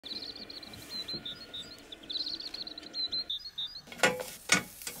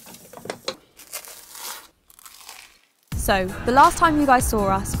So, the last time you guys saw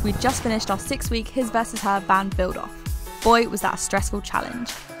us, we'd just finished our 6-week His versus Her band build-off. Boy, was that a stressful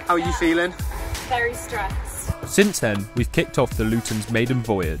challenge. How are you feeling? Very stressed. Since then, we've kicked off the Luton's maiden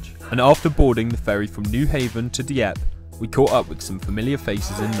voyage, and after boarding the ferry from Newhaven to Dieppe, we caught up with some familiar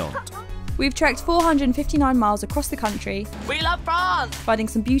faces in Nantes. We've trekked 459 miles across the country. We love France! Finding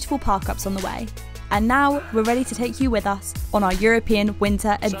some beautiful park-ups on the way. And now, we're ready to take you with us on our European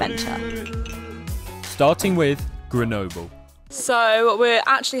winter adventure. Starting with Grenoble. So we're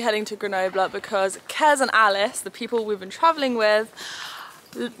actually heading to Grenoble because Kez and Alice, the people we've been travelling with,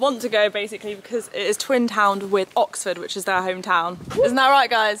 want to go basically because it is twin town with Oxford, which is their hometown. Isn't that right,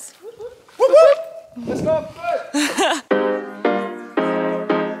 guys? Let's go!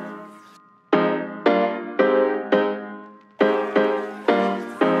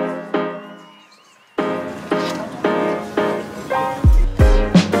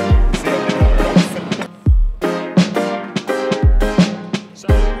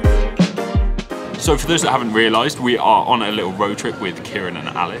 So for those that haven't realised, we are on a little road trip with Kieran and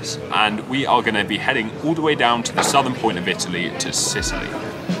Alice, and we are going to be heading all the way down to the southern point of Italy, to Sicily.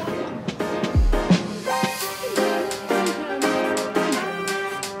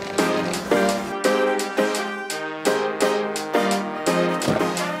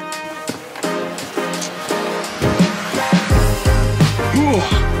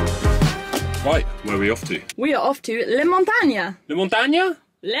 Right, where are we off to? We are off to Le Montagne. Le Montagne?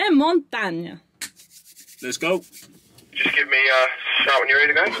 Le Montagne. Let's go. Just give me a shout when you're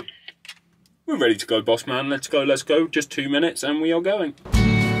ready to go. We're ready to go, boss man. Let's go, let's go. Just 2 minutes and we are going.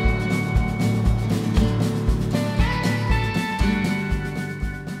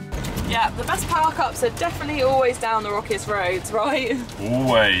 Yeah, the best park-ups are definitely always down the rockiest roads, right?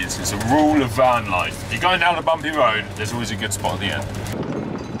 Always. It's a rule of van life. If you're going down a bumpy road, there's always a good spot at the end.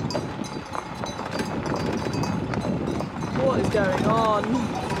 What is going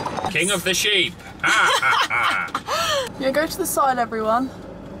on? King of the sheep. Yeah, go to the side, everyone.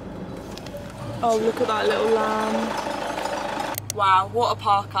 Oh, look at that little lamb. Wow, what a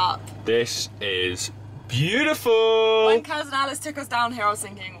park up. This is beautiful. When Kaz and Alice took us down here, I was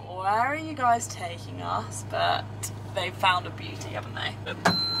thinking, where are you guys taking us? But they've found a beauty, haven't they?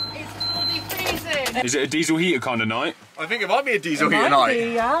 It's bloody freezing. Is it a diesel heater kind of night? I think it might be a diesel heater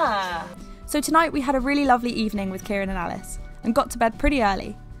night. Yeah. So tonight we had a really lovely evening with Kieran and Alice, and got to bed pretty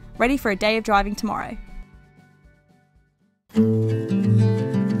early, ready for a day of driving tomorrow.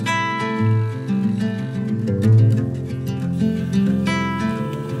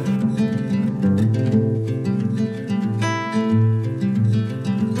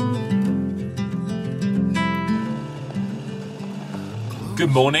 Good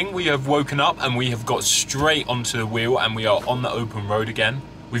morning, we have woken up and we have got straight onto the wheel and we are on the open road again.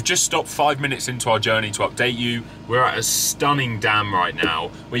 We've just stopped 5 minutes into our journey to update you. We're at a stunning dam right now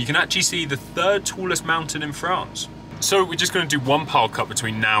where you can actually see the 3rd tallest mountain in France. So we're just going to do one park up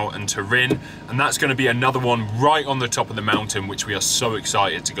between now and Turin, and that's going to be another one right on the top of the mountain, which we are so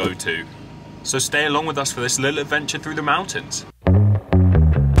excited to go to. So stay along with us for this little adventure through the mountains.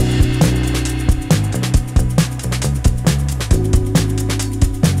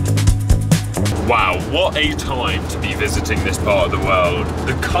 Wow, what a time to be visiting this part of the world.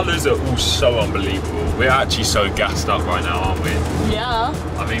 The colours are all so unbelievable. We're actually so gassed up right now, aren't we? Yeah.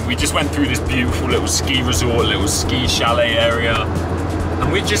 I mean, we just went through this beautiful little ski resort, little ski chalet area,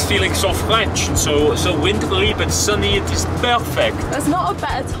 and we're just feeling so French and so wintry but sunny. It is perfect. There's not a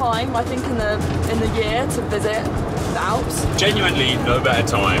better time, I think, in the year to visit the Alps. Genuinely, no better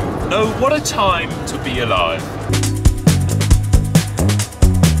time. No, what a time to be alive.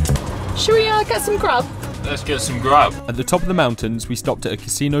 Should we get some grub? Let's get some grub. At the top of the mountains, we stopped at a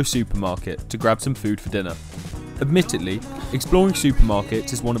casino supermarket to grab some food for dinner. Admittedly, exploring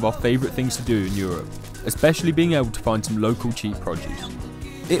supermarkets is one of our favourite things to do in Europe, especially being able to find some local cheap produce.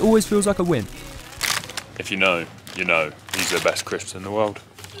 It always feels like a win. If you know, you know. These are the best crisps in the world.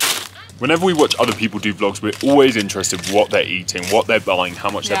 Whenever we watch other people do vlogs, we're always interested in what they're eating, what they're buying, how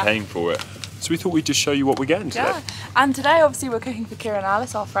much they're paying for it. So we thought we'd just show you what we're getting today. Yeah, and today obviously we're cooking for Kieran and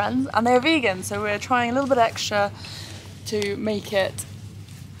Alice, our friends, and they're vegan, so we're trying a little bit extra to make it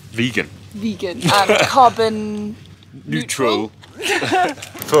Vegan and carbon neutral.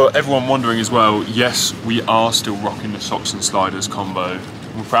 For everyone wondering as well, yes, we are still rocking the socks and sliders combo.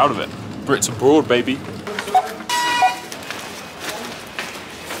 We're proud of it. Brits abroad, baby.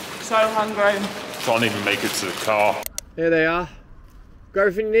 So hungry. Can't even make it to the car. Here they are. Got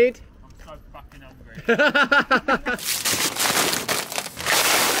everything you need? I'm so fucking hungry.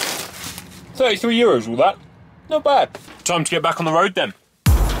 33 euros, all that? Not bad. Time to get back on the road then.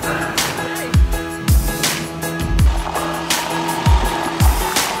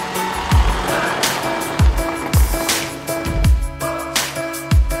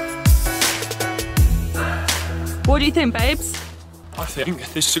 What do you think, babes? I think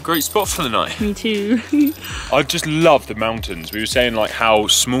this is a great spot for the night. Me too. I just love the mountains. We were saying like how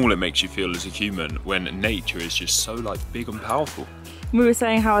small it makes you feel as a human when nature is just so like big and powerful. We were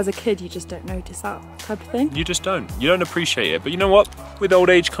saying how as a kid you just don't notice that type of thing. You just don't. You don't appreciate it. But you know what? With old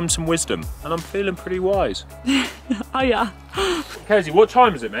age comes some wisdom, and I'm feeling pretty wise. Oh yeah. Kersey, what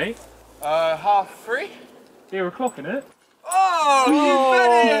time is it, mate? 3:30. 3 o'clock, innit? Oh, you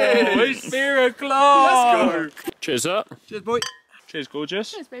bet it! It's 3 o'clock! Let's go. Cheers up. Cheers, boy. Cheers,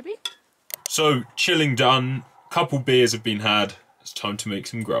 gorgeous. Cheers, baby. So, chilling done. Couple beers have been had. It's time to make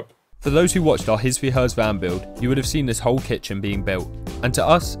some grub. For those who watched our His for Hers van build, you would have seen this whole kitchen being built. And to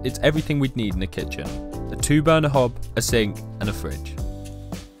us, it's everything we'd need in a kitchen. A 2-burner hob, a sink, and a fridge.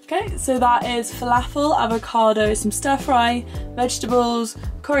 Okay, so that is falafel, avocado, some stir fry, vegetables,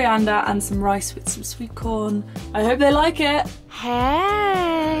 coriander, and some rice with some sweet corn. I hope they like it.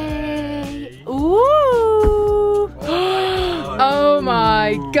 Hey! Ooh! Oh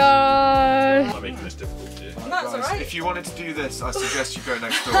my god! I'm making this difficult for you. That's alright. If you wanted to do this, I suggest you go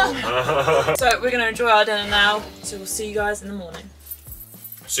next door. So we're going to enjoy our dinner now, so we'll see you guys in the morning.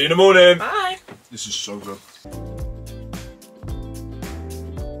 See you in the morning. Bye! This is so good.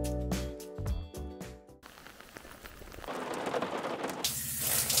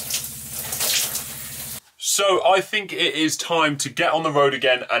 So I think it is time to get on the road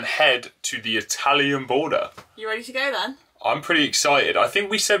again and head to the Italian border. You ready to go then? I'm pretty excited. I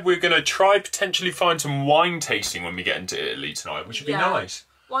think we said we're going to try potentially find some wine tasting when we get into Italy tonight, which would be nice.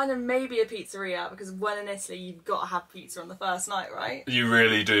 Wine and maybe a pizzeria, because when in Italy you've got to have pizza on the first night, right? You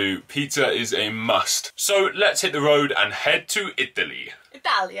really do. Pizza is a must. So let's hit the road and head to Italy.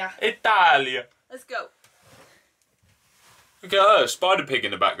 Italia. Italia. Let's go. Look at her, spider pig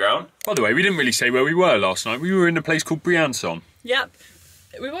in the background. By the way, we didn't really say where we were last night. We were in a place called Briançon. Yep.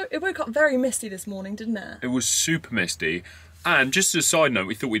 It woke up very misty this morning, didn't it? It was super misty. And just as a side note,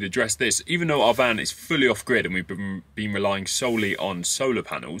 we thought we'd address this. Even though our van is fully off-grid and we've been relying solely on solar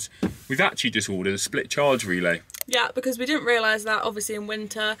panels, we've actually just ordered a split charge relay. Yeah, because we didn't realise that obviously in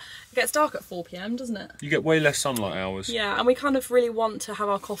winter it gets dark at 4 PM, doesn't it? You get way less sunlight hours. Yeah, and we kind of really want to have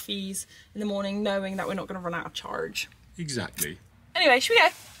our coffees in the morning knowing that we're not going to run out of charge. Exactly. Anyway, should we go?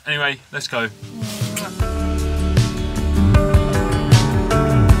 Anyway, let's go.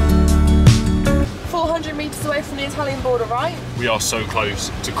 400 metres away from the Italian border, right? We are so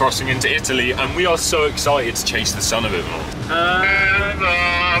close to crossing into Italy and we are so excited to chase the sun a bit more.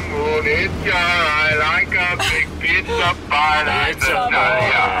 like a big pizza pie.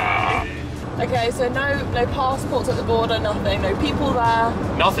 Okay, so no passports at the border, nothing, no people there.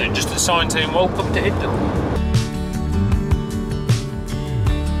 Nothing, just a sign saying welcome to Italy.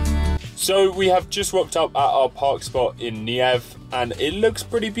 So we have just rocked up at our park spot in Nieve and it looks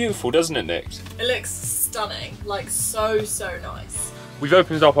pretty beautiful, doesn't it, Nick? It looks stunning, like so nice. We've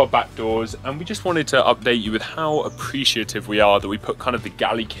opened up our back doors and we just wanted to update you with how appreciative we are that we put kind of the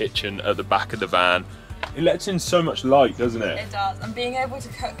galley kitchen at the back of the van. It lets in so much light, doesn't it? It does, and being able to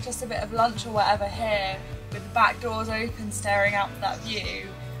cook just a bit of lunch or whatever here with the back doors open staring out at that view,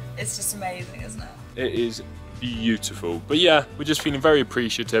 it's just amazing, isn't it? It is beautiful. But yeah, we're just feeling very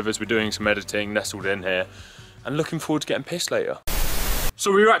appreciative as we're doing some editing, nestled in here, and looking forward to getting pissed later.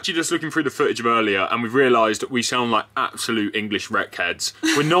 So we were actually just looking through the footage of earlier and we've realised we sound like absolute English wreckheads.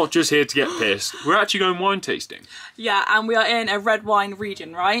 We're not just here to get pissed, we're actually going wine tasting. Yeah, and we are in a red wine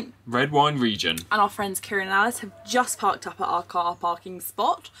region, right? Red wine region. And our friends KIERAN and Alice have just parked up at our car parking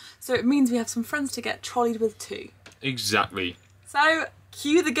spot, so it means we have some friends to get trolleyed with too. Exactly. So,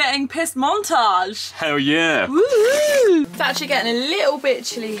 cue the getting pissed montage. Hell yeah. Woo! It's actually getting a little bit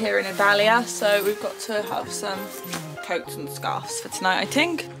chilly here in Italia, so we've got to have some coats and scarves for tonight, I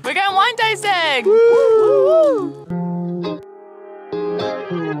think. We're going wine tasting! Woo!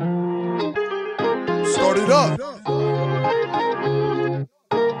 Start it up!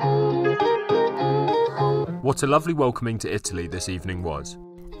 What a lovely welcoming to Italy this evening was.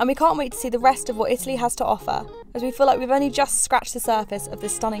 And we can't wait to see the rest of what Italy has to offer, as we feel like we've only just scratched the surface of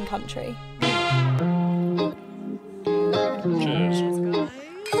this stunning country. Cheers.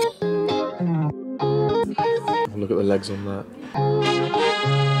 Look at the legs on that.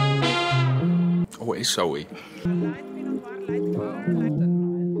 Oh, it is salty.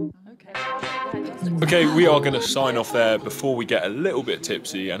 Okay, we are going to sign off there before we get a little bit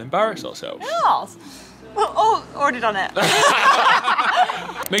tipsy and embarrass ourselves. Yes. Oh, already done it.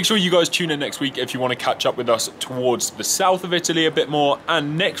 Make sure you guys tune in next week if you want to catch up with us towards the south of Italy a bit more.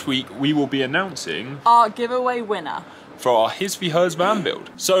 And next week we will be announcing our giveaway winner for our His for Hers van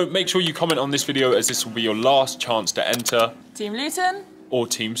build. So make sure you comment on this video as this will be your last chance to enter Team Luton or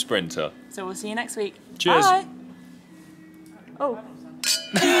Team Sprinter. So we'll see you next week. Cheers. Bye. Oh.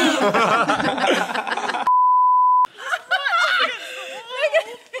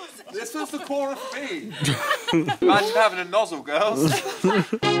 This was the corner for me. Imagine having a nozzle, girls.